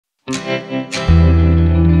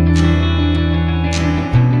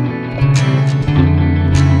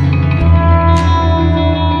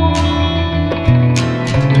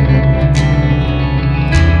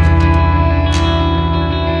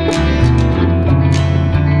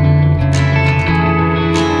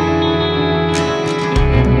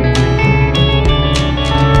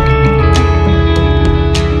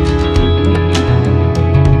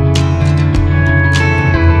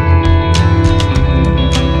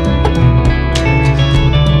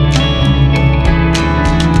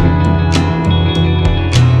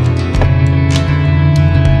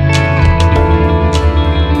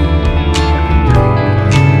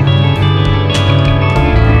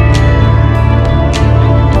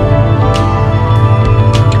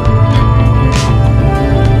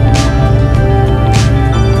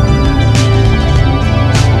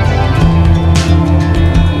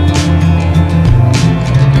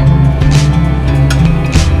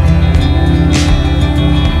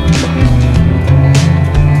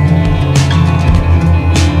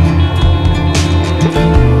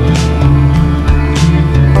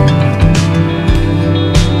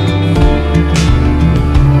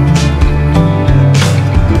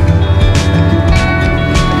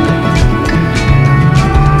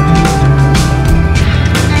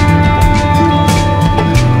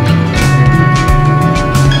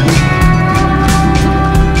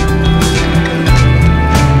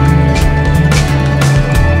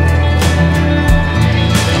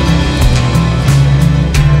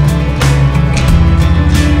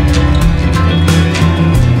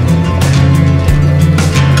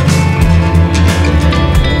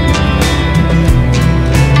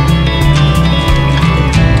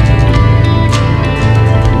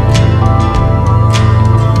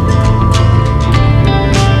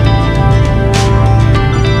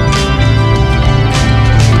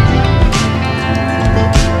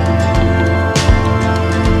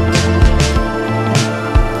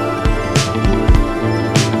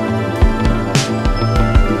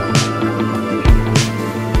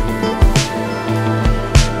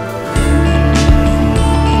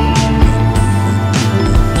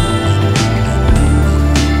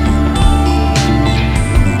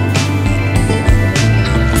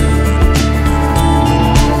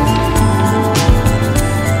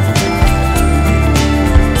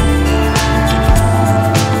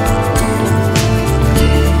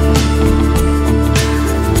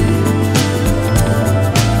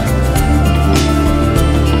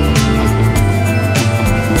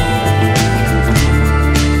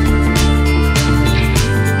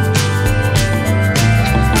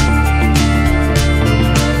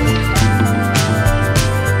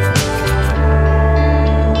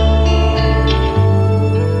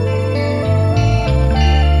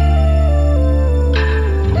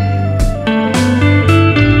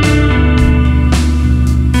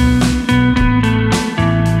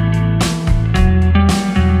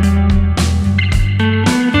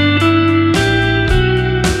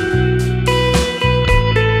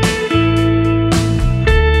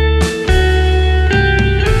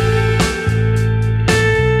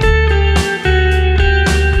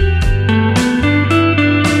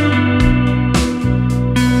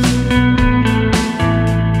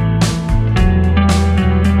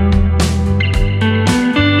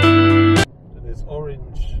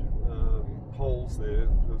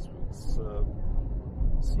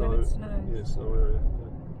snow area.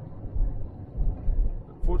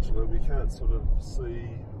 Unfortunately, we can't sort of see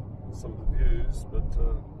some of the views, but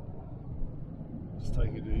just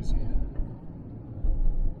take it easy.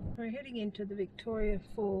 We're heading into the Victoria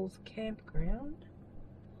Falls campground.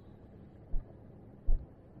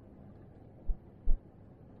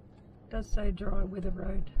 It does say dry weather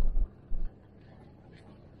road.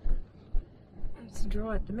 It's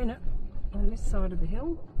dry at the minute on this side of the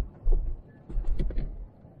hill.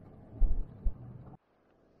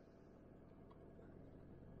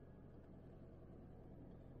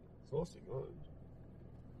 It's nicely owned.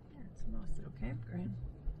 Yeah, it's a nice little campground.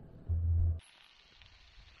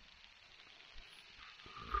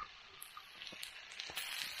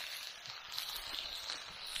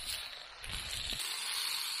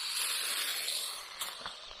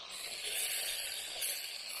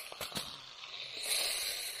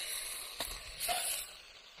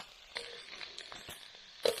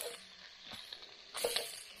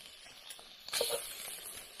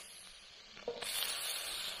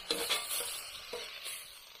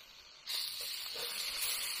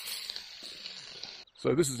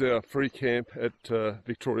 So this is our free camp at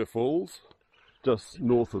Victoria Falls, just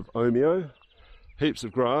north of Omeo. Heaps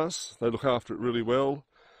of grass, they look after it really well.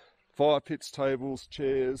 Fire pits, tables,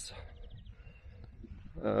 chairs.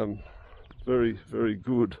 Very, very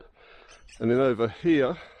good. And then over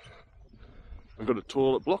here, we've got a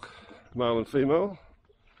toilet block, male and female.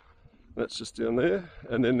 That's just down there.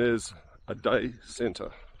 And then there's a day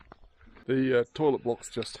centre. The toilet block's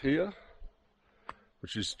just here,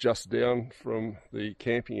 which is just down from the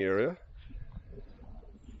camping area.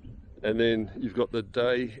 And then you've got the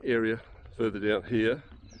day area further down here.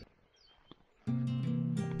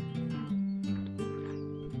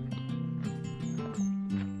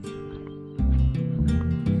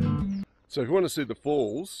 So if you want to see the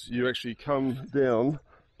falls, you actually come down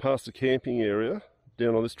past the camping area,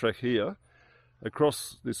 down on this track here,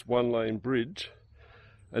 across this one-lane bridge,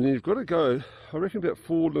 and then you've got to go, I reckon, about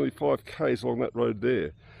 4, nearly 5 k's along that road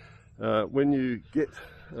there. When you get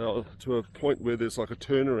to a point where there's like a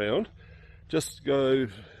turnaround, just go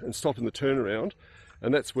and stop in the turnaround,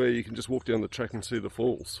 and that's where you can just walk down the track and see the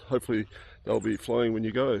falls. Hopefully they'll be flowing when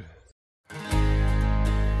you go.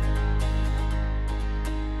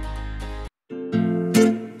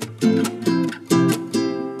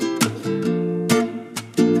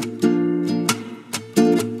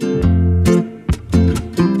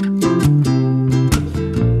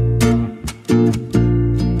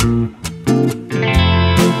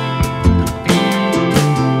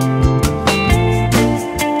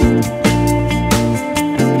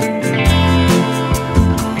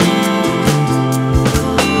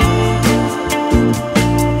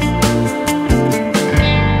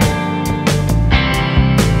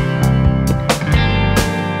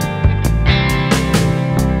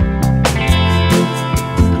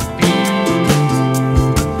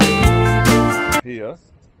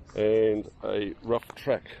 And a rough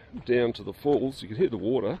track down to the falls. You can hear the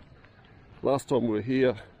water. Last time we were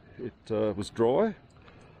here it was dry.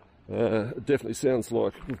 It definitely sounds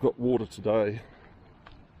like we've got water today.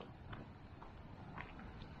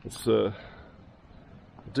 It's a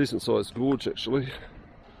decent sized gorge actually.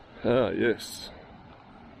 Ah yes.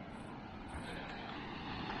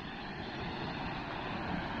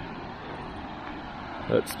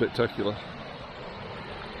 That's spectacular.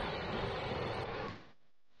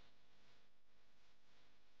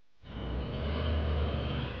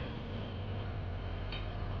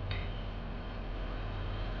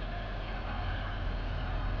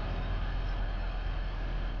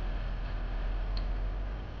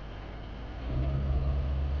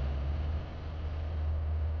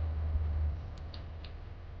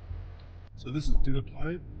 So this is Dinner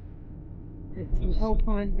Plain. It's an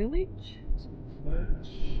alpine village.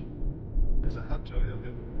 There's a hut out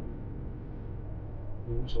there.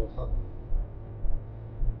 Also a hut.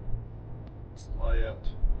 It's the layout.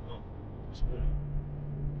 Oh, it's good.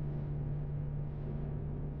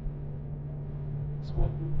 It's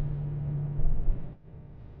good.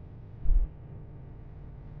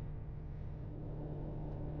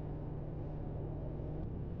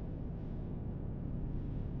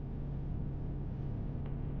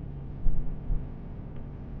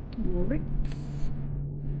 Bricks.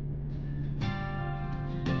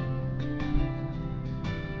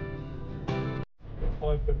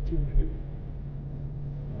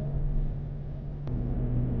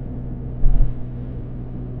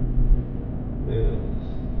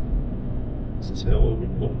 This is how we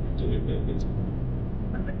would do it.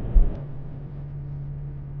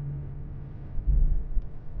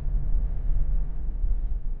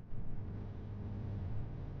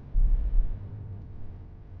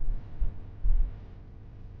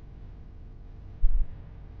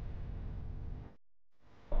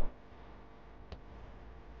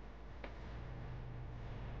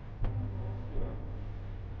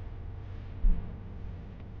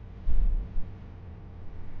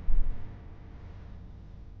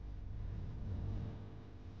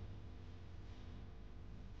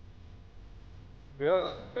 We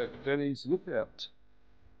are at Vanny's Lookout,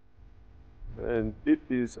 and it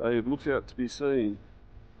is a lookout to be seen.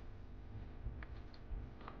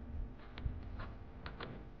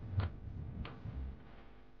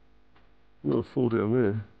 You'll fall down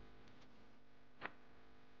there.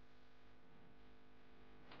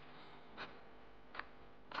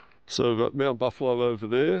 So we've got Mount Buffalo over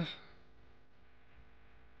there,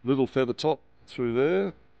 Little Feather Top through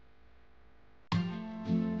there.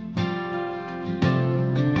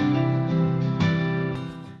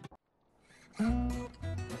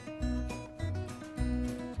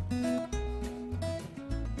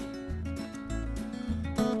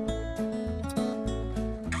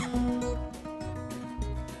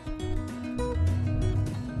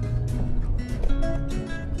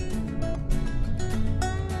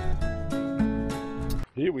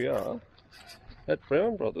 Here we are at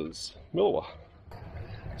Brown Brothers Miliwa.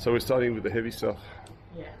 So we're starting with the heavy stuff.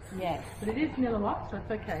 Yes. Yes. But it is Milawa, so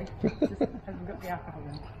it's okay. It just hasn't got the alcohol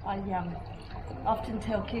in it. I often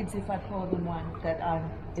tell kids if I pour them one that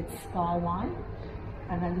it's sky wine,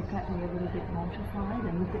 and they look at me a little bit mortified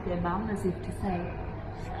and look at their mum as if to say,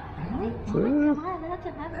 "Am I allowed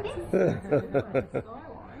to have this?"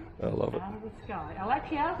 I love it. Out of the sky. I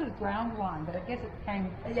like ours is ground wine, but I guess it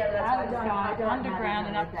came out of the sky, underground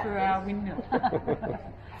and up through our windmill.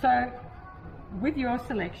 So, with your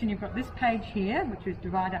selection, you've got this page here, which is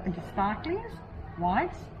divided up into sparklings,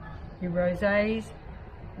 whites, your rosés,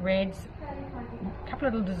 reds, a couple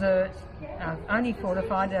of little desserts, only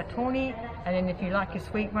fortified, they're tawny, and then if you like your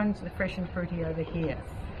sweet ones, the fresh and fruity over here.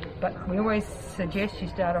 But we always suggest you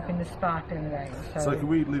start off in the sparkling range. So can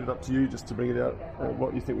we leave it up to you just to bring it out,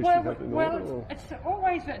 what you think we should have in order? Well,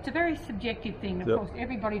 it's a very subjective thing. Of course,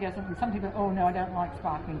 everybody doesn't. And some people, oh no, I don't like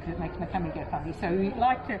sparkling because it makes my tummy go funny. So we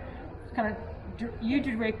like to kind of, you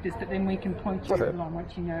direct us, but then we can point you along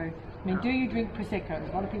once you know. I mean, do you drink Prosecco?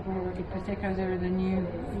 A lot of people think Prosecco's are the new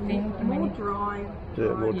thing. More dry.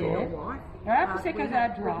 Yeah, more dry. White. Our Proseccos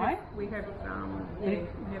are dry. We have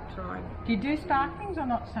tried. Do you do sparklings or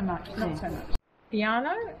not so much? Not so much.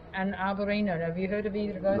 Piano and Arborino. Have you heard of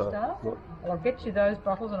either of those styles? No. Well, I'll get you those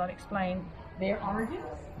bottles and I'll explain their origins.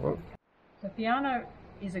 What? So Piano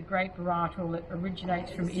is a grape varietal that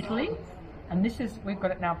originates from Italy, and we've got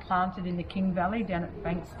it now planted in the King Valley down at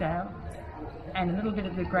Banksdale, and a little bit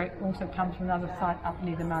of the grape also comes from another site up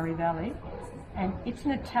near the Murray Valley. And it's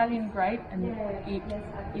an Italian grape, and it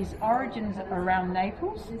is origins around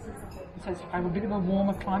Naples, so it's a bit of a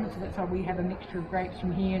warmer climate, so that's why we have a mixture of grapes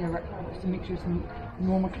from here and a mixture of some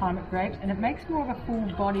warmer climate grapes, and it makes more of a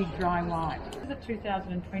full-bodied dry wine. This is a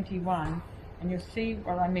 2021, and you'll see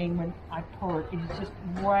what I mean when I pour it. It is just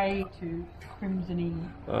way too crimsony.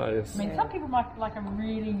 Yes. I mean, some people might like a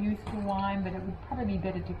really youthful wine, but it would probably be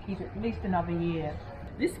better to keep it at least another year.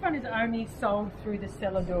 This one is only sold through the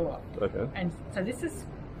cellar door. Okay. And so this is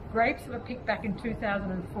grapes that were picked back in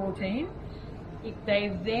 2014.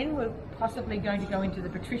 They then were possibly going to go into the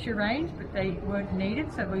Patricia range, but they weren't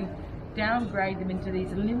needed, so we downgrade them into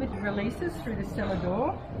these limited releases through the cellar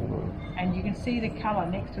door. And you can see the colour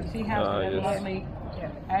next to it. See how it's got a lovely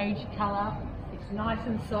aged colour. It's nice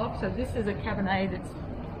and soft. So this is a Cabernet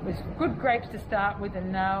was good grapes to start with,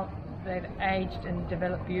 and now they've aged and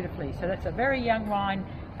developed beautifully. So that's a very young wine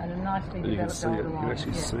and a nicely developed older wine. You can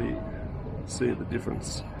actually see the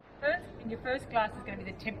difference. In your first glass is going to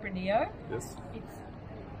be the Tempranillo. Yes. It's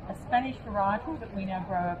a Spanish varietal that we now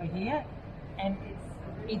grow over here, and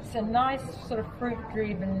it's a nice sort of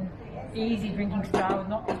fruit-driven, easy drinking style with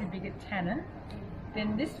not too big a tannin.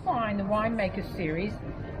 Then this wine, the Winemaker series,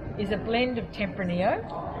 is a blend of Tempranillo,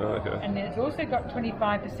 and then it's also got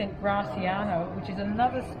 25% Graciano, which is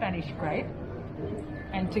another Spanish grape.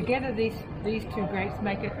 And together these two grapes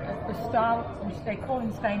make a style which they call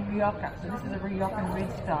in Spain Rioja. So this is a Rioja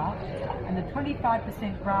red style, and the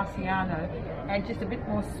 25% Graciano adds just a bit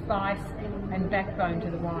more spice and backbone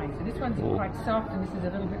to the wine. So this one's quite soft, and this is a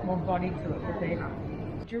little bit more body to it.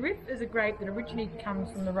 Durif is a grape that originally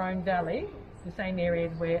comes from the Rhone Valley, the same area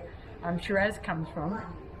where Shiraz comes from.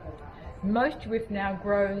 Most Durif now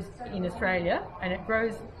grows in Australia, and it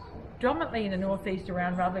grows predominantly in the northeast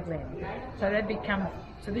around Rutherglen.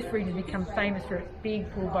 So this region has become famous for its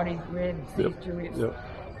big, full-bodied reds, these Durifs.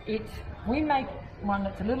 We make one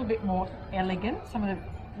that's a little bit more elegant. So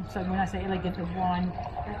when I say elegant, the wine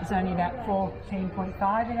is only about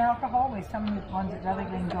 14.5 in alcohol, where some ones at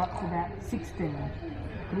Rutherglen go up to about 16.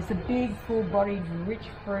 But it's a big, full-bodied, rich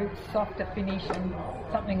fruit, softer finish, and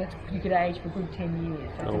something that you could age for a good 10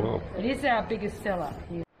 years. So it is our biggest seller.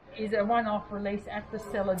 It is a one-off release at the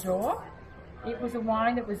cellar door. It was a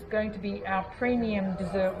wine that was going to be our premium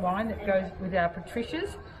dessert wine that goes with our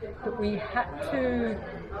Patricias, but we had to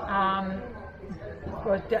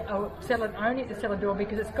sell it only at the cellar door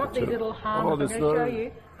because it's got these little harmless. I'm going to show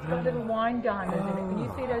you. It's got little wine diamonds in it. Can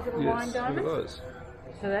you see those little wine diamonds? Look at those.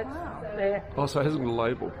 So that's there. Oh, so it hasn't got a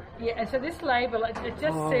label. Yeah, and so this label, it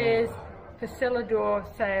just says for cellar door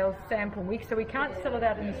sales sample week, so we can't sell it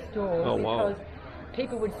out in the stores because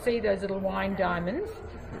people would see those little wine diamonds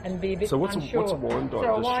and be a bit unsure. What's a wine diamond?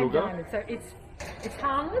 So a wine sugar? diamond. So it's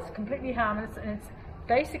harmless, completely harmless, and it's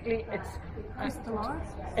basically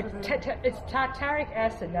Crystallized? It's tartaric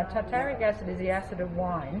acid. Now tartaric acid is the acid of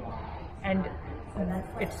wine, and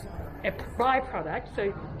it's a byproduct.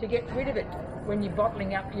 So to get rid of it when you're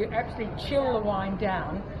bottling up, you actually chill the wine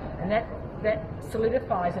down, and that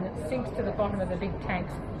solidifies and it sinks to the bottom of the big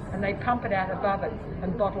tanks, and they pump it out above it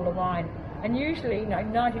and bottle the wine. And usually,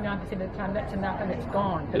 99% of the time that's enough and it's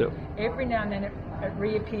gone. But Yep. every now and then it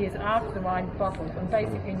reappears after the wine bottles and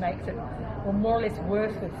basically makes it, well, more or less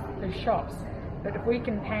worse with the shops. But if we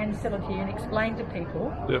can hand sell it here and explain to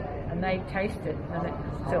people, Yep. and they taste it, then it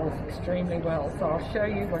sells extremely well. So I'll show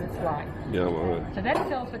you what it's like. Yeah, well, So that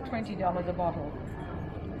sells for $20 a bottle.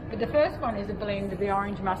 But the first one is a blend of the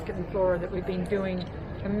orange muscat and flora that we've been doing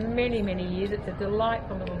for many, many years. It's a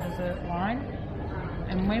delightful little dessert wine.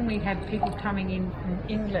 And when we have people coming in from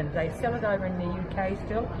England, they sell it over in the UK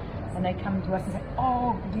still, and they come to us and say,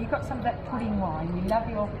 oh, you got some of that pudding wine. We love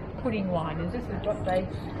your pudding wine. And this is what they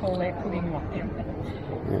call their pudding wine.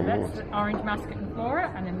 So that's the orange muscat and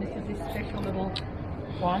flora, and then this is this special little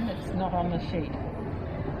one that's not on the sheet.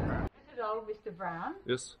 This is old Mr. Brown.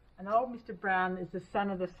 yes. And old Mr. Brown is the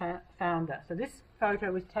son of the founder. So this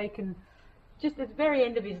photo was taken just at the very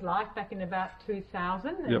end of his life, back in about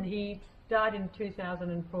 2000, Yep. and he died in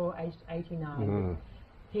 2004, aged 89. Mm.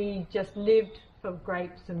 He just lived for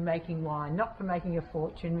grapes and making wine, not for making a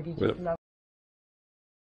fortune, but he just Yep. loved.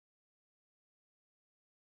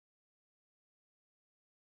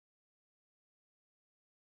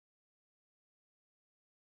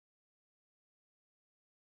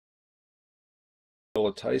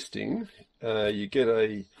 Tasting, you get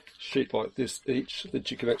a sheet like this each that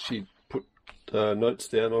you can actually put notes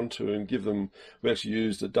down onto and give them. We actually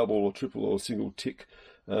used a double or triple or single tick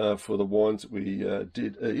for the wines that we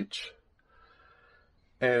did each,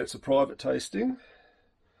 and it's a private tasting,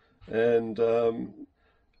 and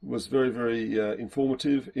was very, very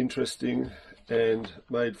informative, interesting, and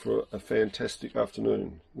made for a fantastic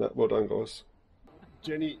afternoon. Well done, guys.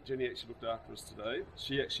 Jenny actually looked after us today.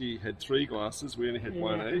 She actually had 3 glasses. We only had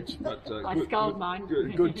one each. But I sculled mine.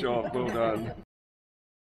 Good job. Well done.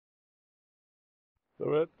 So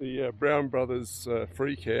we're at the Brown Brothers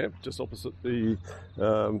free camp, just opposite the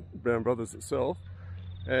Brown Brothers itself,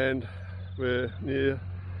 and we're near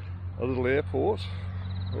a little airport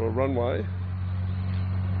or a runway.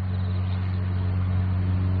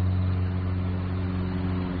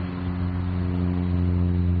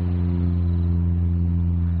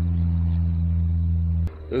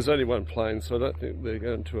 There's only one plane, so I don't think they're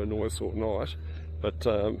going to annoy us all night. But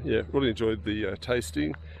yeah, really enjoyed the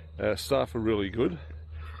tasting. Staff are really good.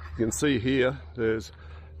 You can see here, there's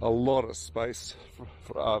a lot of space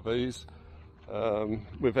for RVs.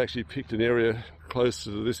 We've actually picked an area close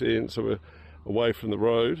to this end, so we're away from the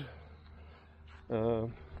road. Yeah,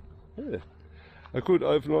 a good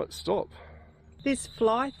overnight stop. This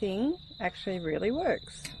fly thing actually really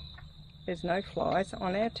works. There's no flies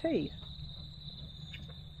on our tea.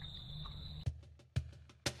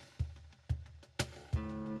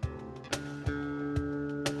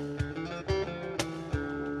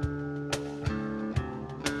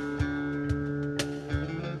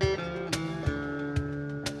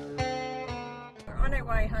 On our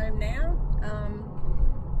way home now.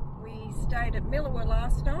 We stayed at Milawa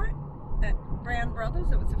last night at Brown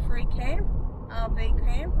Brothers. It was a free camp, RV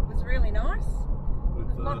camp. It was really nice.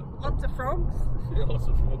 Lots of frogs. Yeah, lots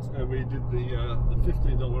of frogs. And we did the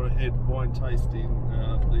 $15 a head wine tasting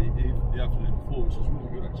the afternoon before, which was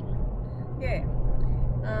really good actually. Yeah.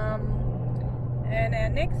 And our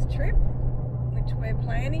next trip, which we're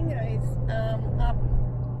planning, is up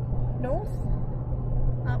north,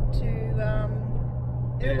 up to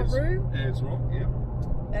Uluru. Ayers Rock, yeah.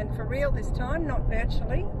 And for real this time, not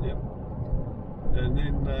virtually. Yep. And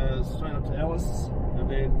then straight up to Alice, and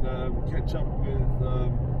then catch up with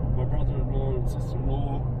my brother-in-law and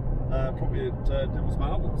sister-in-law, probably at Devil's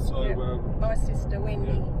Marble. So Yep. My sister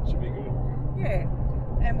Wendy. yeah, should be good. Yeah.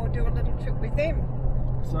 And we'll do a little trip with them.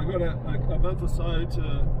 So I've got a month or so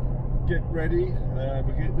to get ready.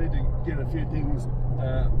 We need to get a few things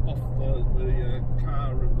off the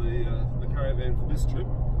car and the caravan for this trip.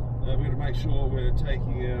 We're going to make sure we're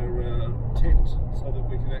taking our tent so that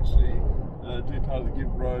we can actually do part of the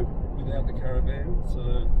give row without the caravan.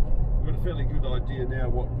 So we've got a fairly good idea now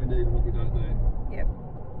what we need and what we don't need. Yep.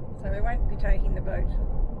 So we won't be taking the boat.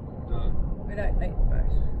 No, We don't need the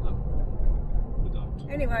boat. no, we don't.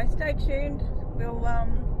 Anyway, stay tuned. We'll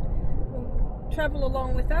travel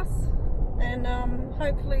along with us, and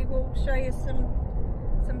hopefully we'll show you some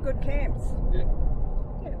good camps. Yeah.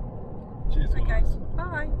 Yeah. Cheers, Okay. guys.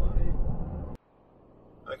 Bye.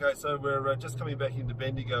 Okay, so we're just coming back into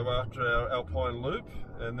Bendigo after our Alpine Loop,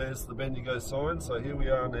 and there's the Bendigo sign, so here we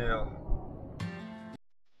are now.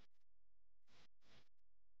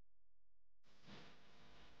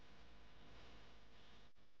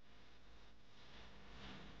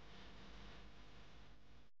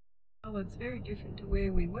 Well, it's very different to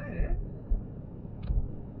where we were. I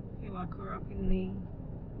feel like we're up in the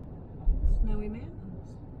Snowy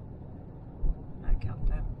Mountains. No cut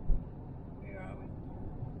that. Where are we?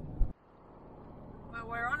 Well,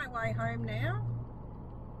 we're on our way home now.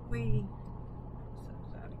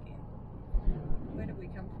 Start again. Where did we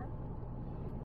come from?